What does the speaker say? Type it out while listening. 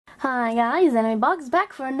Hi guys, Anime Bog's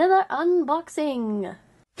back for another unboxing!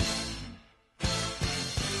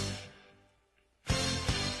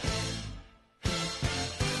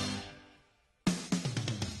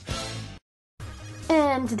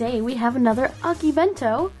 And today we have another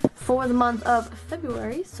Akibento for the month of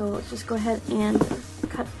February, so let's just go ahead and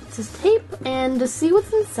cut this tape and to see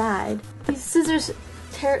what's inside. These scissors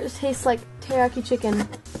taste like teriyaki chicken.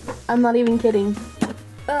 I'm not even kidding.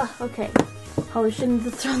 Ugh, okay. Probably shouldn't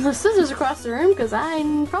have thrown those scissors across the room because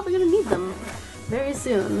I'm probably gonna need them very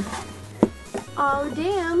soon. Oh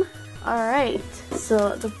damn! Alright,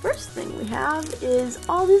 so the first thing we have is,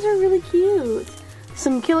 oh, these are really cute!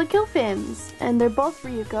 Some Kill la Kill pins, and they're both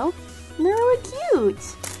Ryuko, and they're really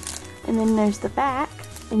cute! And then there's the back,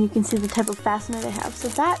 and you can see the type of fastener they have, so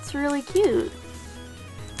that's really cute!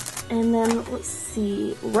 And then, let's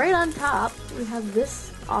see, right on top, we have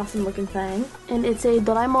this awesome looking thing, and it's a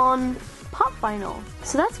Doraemon pop vinyl.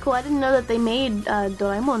 So that's cool. I didn't know that they made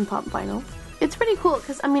Doraemon pop vinyl. It's pretty cool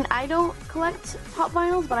because, I mean, I don't collect pop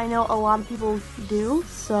vinyls, but I know a lot of people do,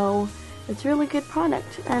 so it's a really good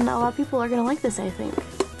product, and a lot of people are going to like this, I think.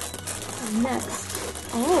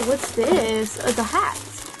 Next. Oh, what's this? It's a hat.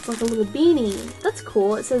 It's like a little beanie. That's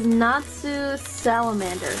cool. It says Natsu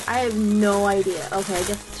Salamander. I have no idea. Okay, I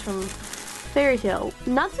guess it's from Fairy Tail.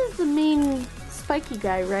 Natsu's the main spiky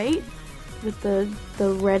guy, right? With the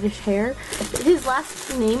reddish hair. His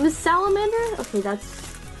last name is Salamander? Okay, that's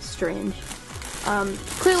strange.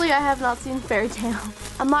 Clearly I have not seen Fairy Tail.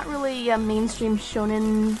 I'm not really a mainstream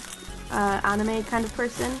shonen anime kind of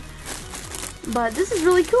person, but this is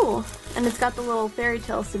really cool. And it's got the little Fairy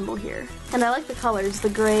Tail symbol here. And I like the colors, the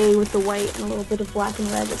gray with the white and a little bit of black and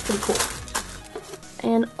red. That's pretty cool.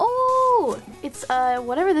 And oh! It's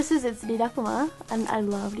whatever this is, it's Riraguma. And I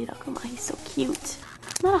love Riraguma, he's so cute.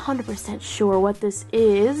 Not 100% sure what this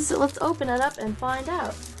is. Let's open it up and find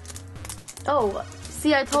out. Oh,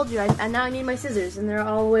 see, I told you, and now I need my scissors, and they're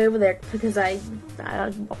all the way over there because I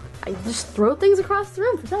just throw things across the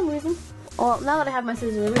room for some reason. Well, now that I have my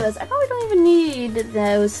scissors, I realize I probably don't even need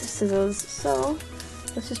those scissors. So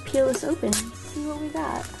let's just peel this open and see what we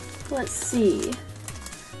got. Let's see.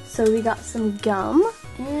 So we got some gum,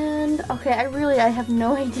 and okay, I have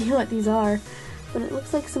no idea what these are. But it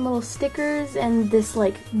looks like some little stickers and this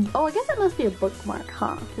like, oh, I guess that must be a bookmark,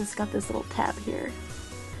 huh? Because it's got this little tab here.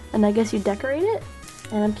 And I guess you decorate it?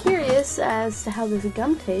 And I'm curious as to how this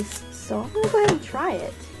gum tastes, so I'm gonna go ahead and try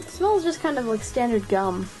it. It smells just kind of like standard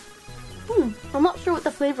gum. I'm not sure what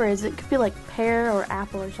the flavor is. It could be like pear or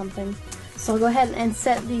apple or something. So I'll go ahead and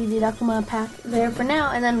set the Riraguma pack there for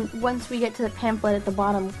now, and then once we get to the pamphlet at the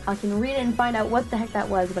bottom, I can read it and find out what the heck that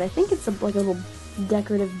was, but I think it's like a little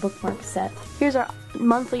decorative bookmark set. Here's our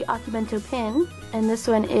monthly Akibento pin, and this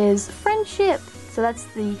one is friendship. So that's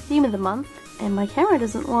the theme of the month, and my camera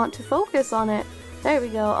doesn't want to focus on it. There we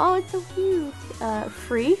go. Oh, it's so cute.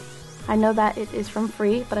 Free. I know that it is from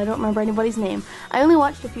Free, but I don't remember anybody's name. I only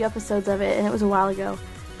watched a few episodes of it, and it was a while ago,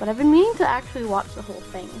 but I've been meaning to actually watch the whole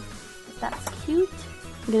thing. That's cute.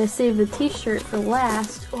 I'm gonna save the t-shirt for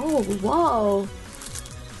last. Oh, whoa.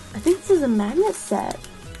 I think this is a magnet set.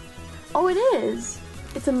 Oh, it is!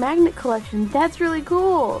 It's a magnet collection. That's really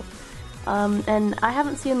cool! And I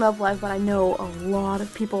haven't seen Love Live, but I know a lot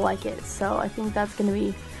of people like it, so I think that's going to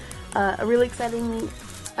be a really exciting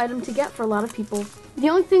item to get for a lot of people. The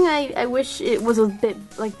only thing I wish it was a bit,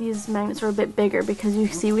 like these magnets were a bit bigger, because you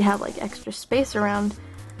see we have like extra space around,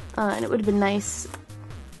 and it would have been nice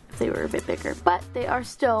if they were a bit bigger, but they are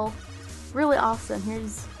still really awesome.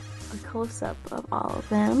 Here's a close-up of all of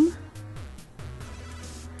them.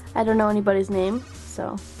 I don't know anybody's name,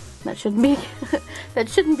 so that shouldn't be that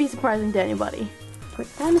shouldn't be surprising to anybody.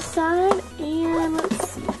 Put that aside, and let's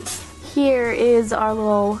see. Here is our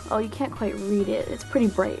little, oh, you can't quite read it. It's pretty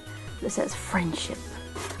bright. It says friendship.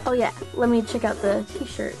 Oh yeah, let me check out the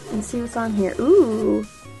t-shirt and see what's on here. Ooh,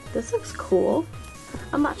 this looks cool.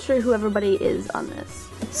 I'm not sure who everybody is on this.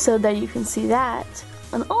 So that you can see that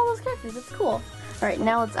on all those characters. It's cool. Alright,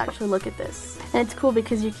 now let's actually look at this. And it's cool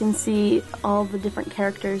because you can see all the different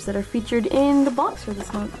characters that are featured in the box for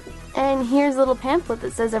this month. And here's a little pamphlet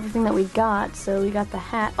that says everything that we got. So we got the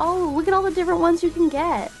hat. Oh, look at all the different ones you can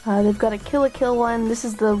get. They've got a Kill la Kill one. This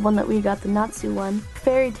is the one that we got, the Natsu one.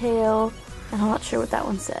 Fairy Tail. And I'm not sure what that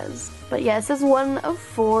one says. But yeah, it says 1 of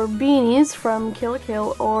 4 beanies from Kill la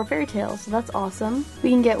Kill or Fairy Tail. So that's awesome.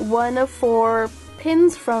 We can get 1 of 4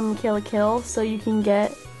 pins from Kill la Kill. So you can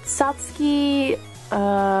get Satsuki,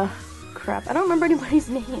 crap, I don't remember anybody's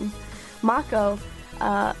name, Mako,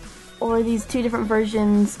 or these 2 different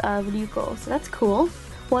versions of Ryuko, so that's cool.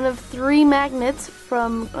 1 of 3 magnets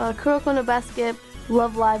from Kuroko no Basket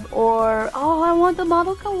Love Live, or oh, I want the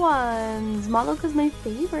Madoka ones. Madoka's my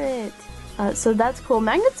favorite. So that's cool.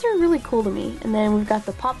 Magnets are really cool to me. And then we've got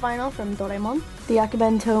the pop vinyl from Doraemon, the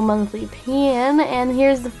Akibento monthly pan, and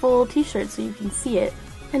here's the full t-shirt so you can see it.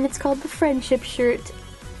 And it's called the Friendship Shirt.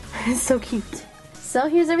 It's so cute. So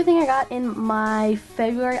here's everything I got in my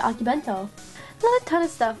February Akibento. Not a ton of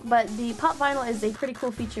stuff, but the pop vinyl is a pretty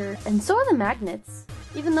cool feature, and so are the magnets.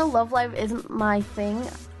 Even though Love Live isn't my thing,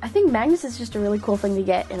 I think magnets is just a really cool thing to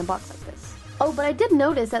get in a box like this. Oh, but I did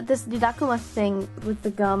notice that this Didakuma thing with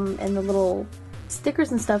the gum and the little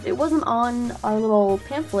stickers and stuff, it wasn't on our little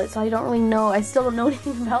pamphlet, so I don't really know, I still don't know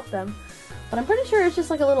anything about them. But I'm pretty sure it's just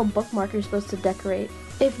like a little bookmark you're supposed to decorate.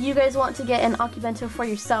 If you guys want to get an Akibento for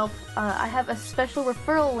yourself, I have a special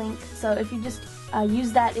referral link, so if you just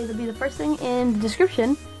use that, it'll be the first thing in the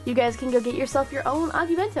description. You guys can go get yourself your own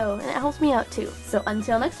Akibento, and it helps me out too. So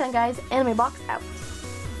until next time guys, Anime Box out.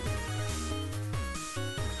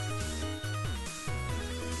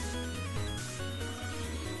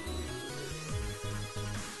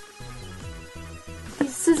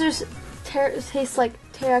 These scissors taste like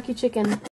teriyaki chicken.